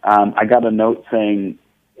voiceover, I got a note saying,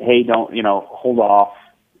 hey, don't, hold off.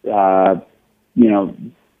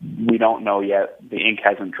 We don't know yet. The ink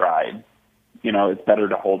hasn't dried. It's better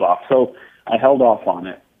to hold off. So I held off on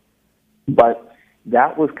it. But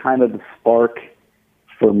that was kind of the spark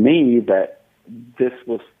for me that this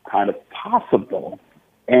was kind of possible.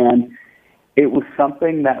 And it was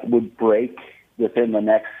something that would break within the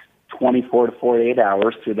next 24 to 48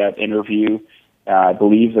 hours through that interview. I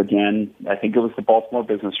believe, again, I think it was the Baltimore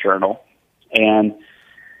Business Journal. And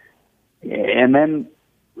then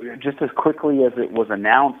just as quickly as it was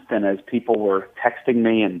announced and as people were texting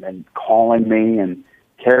me and calling me, and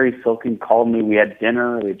Carrie Silken called me, we had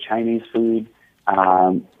dinner, we had Chinese food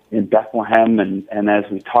in Bethlehem, and as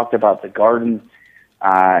we talked about the garden,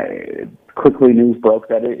 quickly news broke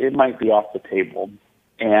that it might be off the table.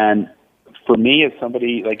 And for me, as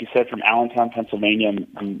somebody, like you said, from Allentown, Pennsylvania,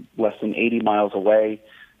 I'm less than 80 miles away.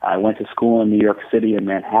 I went to school in New York City and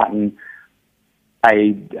Manhattan.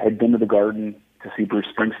 I had been to the Garden to see Bruce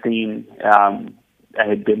Springsteen. I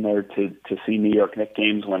had been there to see New York Knicks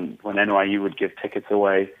games when NYU would give tickets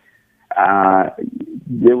away.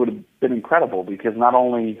 It would have been incredible because not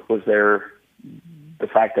only was there the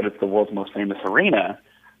fact that it's the world's most famous arena,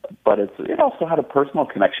 but it also had a personal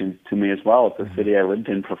connection to me as well. It's a city I lived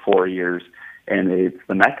in for 4 years, and it's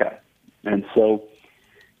the Mecca. And so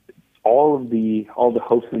all the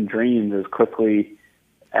hopes and dreams, as quickly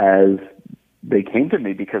as they came to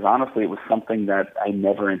me, because honestly, it was something that I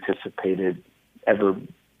never anticipated ever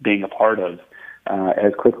being a part of.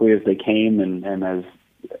 As quickly as they came, and as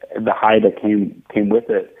the high that came with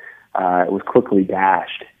it, it was quickly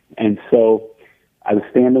dashed. And so I was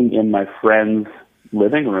standing in my friend's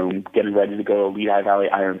living room getting ready to go to Lehigh Valley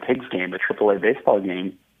Iron Pigs game, a AAA baseball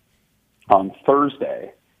game, on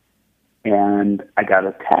Thursday. And I got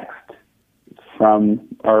a text from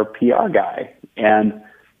our PR guy. And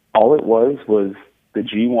all it was the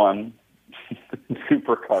G1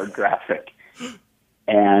 Supercard graphic.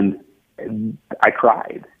 And I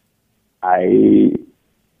cried. And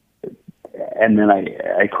then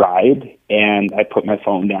I cried, and I put my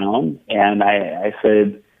phone down, and I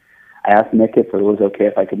asked Nick if it was okay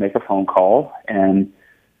if I could make a phone call, and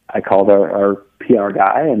I called our PR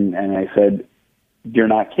guy, and I said, "You're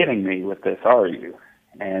not kidding me with this, are you?"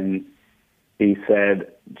 And he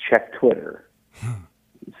said, "Check Twitter."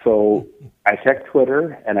 So I checked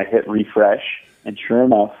Twitter, and I hit refresh, and sure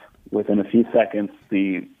enough, within a few seconds,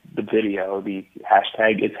 the video, the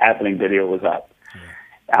hashtag It's Happening video was up.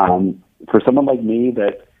 For someone like me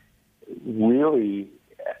that really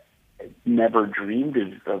never dreamed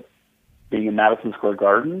of being in Madison Square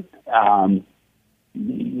Garden,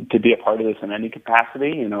 to be a part of this in any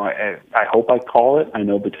capacity, I hope I call it. I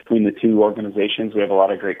know between the two organizations, we have a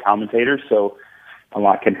lot of great commentators, so a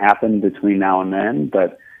lot can happen between now and then,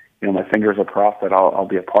 but, my fingers are crossed that I'll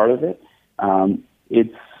be a part of it.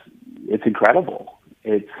 It's incredible.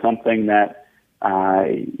 It's something that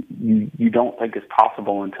you don't think is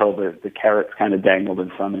possible until the carrot's kind of dangled in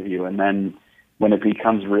front of you, and then when it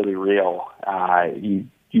becomes really real,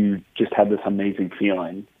 you just have this amazing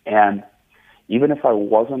feeling. And even if I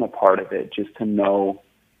wasn't a part of it, just to know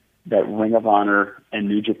that Ring of Honor and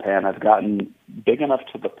New Japan have gotten big enough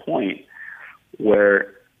to the point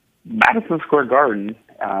where Madison Square Garden,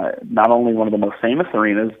 not only one of the most famous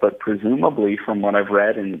arenas, but presumably from what I've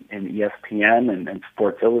read in ESPN and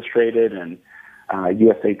Sports Illustrated and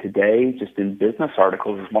USA Today, just in business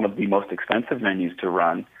articles, is one of the most expensive venues to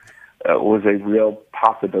run. was a real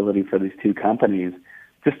possibility for these two companies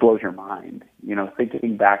just blows your mind. You know,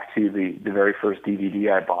 thinking back to the very first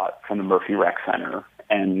DVD I bought from the Murphy Rec Center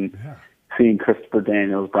and seeing Christopher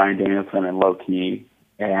Daniels, Bryan Danielson, and Low Ki,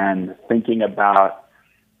 and thinking about,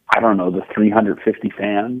 I don't know, the 350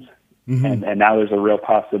 fans. And now there's a real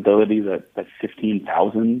possibility that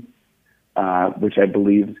 15,000, which I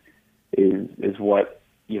believe is what,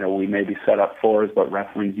 you know, we may be set up for, is what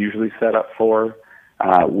wrestling's usually set up for,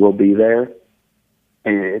 will be there.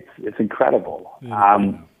 And it's incredible.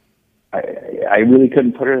 I really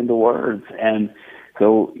couldn't put it into words. And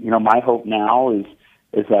so, you know, my hope now is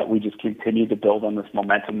that we just continue to build on this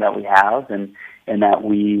momentum that we have, and that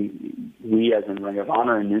we as in Ring of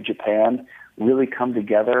Honor and New Japan really come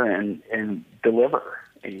together and deliver,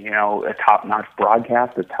 you know, a top-notch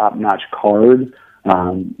broadcast, a top-notch card,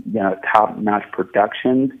 you know, top-notch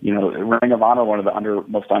production. You know, Ring of Honor, one of the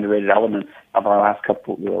most underrated elements of our last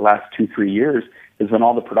 2-3 years has been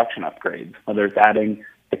all the production upgrades, whether it's adding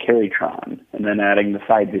the Carrytron and then adding the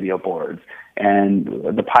side video boards and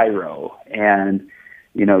the pyro and,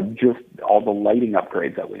 you know, just all the lighting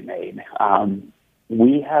upgrades that we made.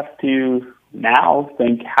 We have to now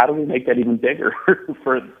think, how do we make that even bigger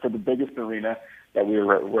for the biggest arena that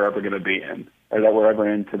we're ever going to be in, or that we're ever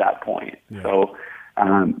in to that point. Yeah. So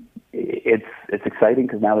it's exciting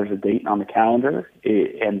because now there's a date on the calendar.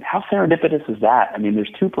 And how serendipitous is that? I mean,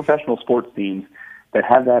 there's two professional sports teams that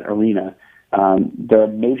have that arena. There are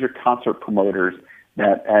major concert promoters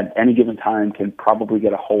that at any given time can probably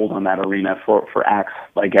get a hold on that arena for acts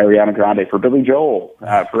like Ariana Grande, for Billy Joel,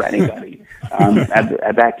 for anybody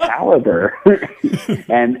at that caliber.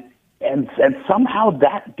 and somehow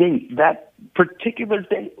that particular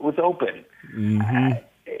date was open.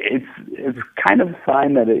 It's kind of a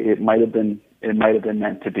sign that it might have been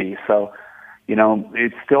meant to be. So, you know,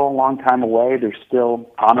 it's still a long time away. There's still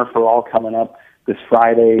Honor for All coming up this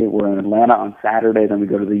Friday. We're in Atlanta on Saturday. Then we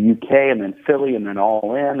go to the UK, and then Philly, and then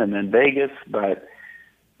All In, and then Vegas. But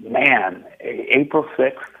man, April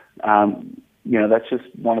 6th, you know, that's just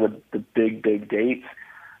one of the big dates.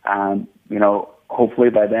 You know, hopefully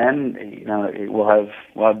by then, you know, we'll have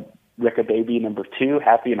Riccaboni number 2,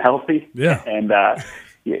 happy and healthy. Yeah. And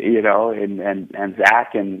you know, and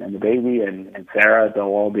Zach and the baby and Sarah, they'll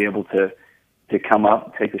all be able to come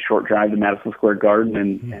up, take a short drive to Madison Square Garden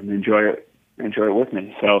and enjoy it with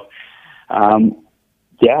me. So,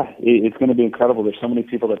 yeah, it's going to be incredible. There's so many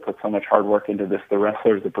people that put so much hard work into this, the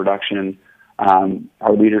wrestlers, the production,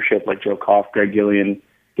 our leadership like Joe Koff, Greg Gillian,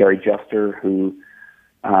 Gary Juster, who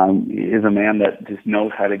is a man that just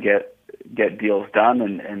knows how to get deals done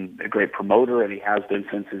and a great promoter, and he has been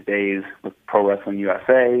since his days with Pro Wrestling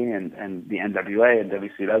USA and the NWA and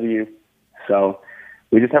WCW. So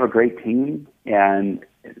we just have a great team, and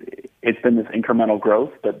it's been this incremental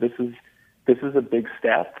growth, but this is a big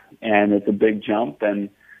step, and it's a big jump, and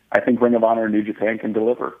I think Ring of Honor and New Japan can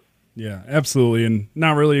deliver. Yeah, absolutely, and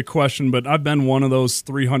not really a question, but I've been one of those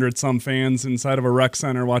 300-some fans inside of a rec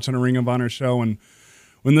center watching a Ring of Honor show, and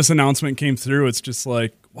when this announcement came through, it's just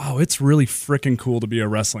like, wow, it's really freaking cool to be a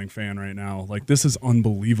wrestling fan right now. Like, this is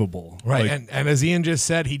unbelievable. Right, like, and as Ian just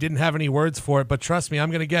said, he didn't have any words for it, but trust me,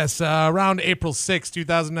 I'm going to guess around April 6,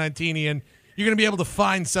 2019, Ian, you're going to be able to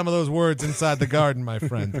find some of those words inside the garden, my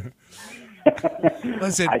friend.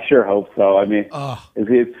 Listen, I sure hope so. I mean,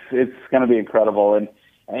 it's going to be incredible, and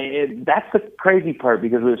that's the crazy part,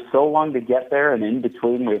 because there's so long to get there, and in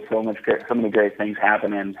between we have so many great things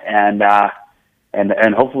happening, and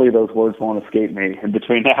hopefully those words won't escape me in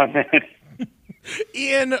between now and then.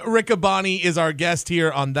 Ian Riccaboni is our guest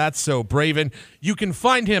here on That's So Braven. You can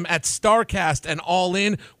find him at StarCast and All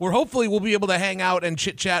In, where hopefully we'll be able to hang out and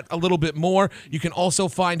chit-chat a little bit more. You can also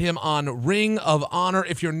find him on Ring of Honor.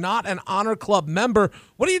 If you're not an Honor Club member,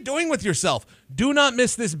 what are you doing with yourself? Do not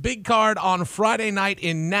miss this big card on Friday night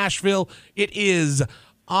in Nashville. It is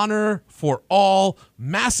Honor for All,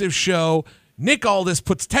 massive show. Nick Aldis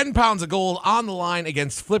puts 10 pounds of gold on the line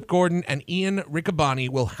against Flip Gordon, and Ian Riccaboni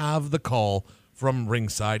will have the call from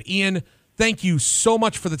ringside. Ian, thank you so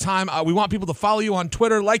much for the time. We want people to follow you on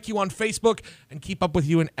Twitter, like you on Facebook, and keep up with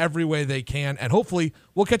you in every way they can. And hopefully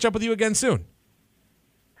we'll catch up with you again soon.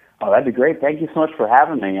 Oh, that'd be great. Thank you so much for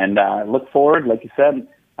having me. And look forward, like you said,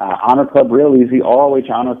 Honor Club real easy,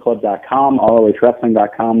 ROHHonorClub.com,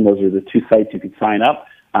 ROHWrestling.com. Those are the two sites you can sign up.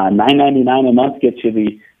 $9.99 a month gets you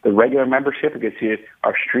the regular membership. It gets you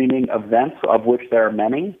our streaming events, of which there are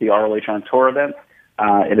many, the ROH on Tour events.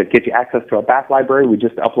 It'll get you access to our back library. We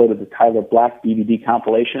just uploaded the Tyler Black DVD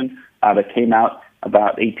compilation that came out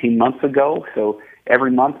about 18 months ago. So every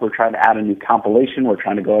month we're trying to add a new compilation. We're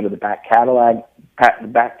trying to go into the back catalog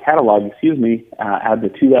back catalog, had the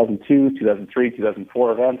 2002, 2003,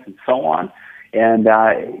 2004 events and so on. And,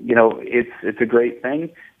 it's a great thing.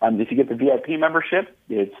 If you get the VIP membership,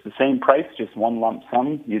 it's the same price, just one lump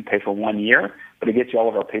sum. You'd pay for 1 year, but it gets you all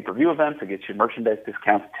of our pay-per-view events. It gets you merchandise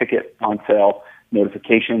discounts, ticket on sale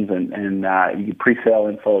notifications, and you get pre-sale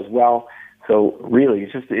info as well. So really,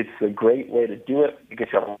 it's a great way to do it. It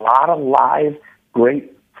gets you a lot of live,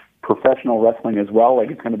 great professional wrestling as well, like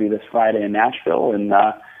it's going to be this Friday in Nashville, and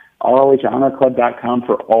ROHHonorClub.com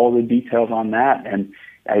for all the details on that. And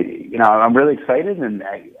I'm really excited, and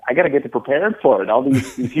I got to get prepared for it. All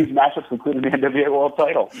these huge matchups, including the NWA World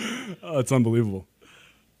Title. Oh, it's unbelievable.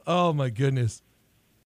 Oh my goodness.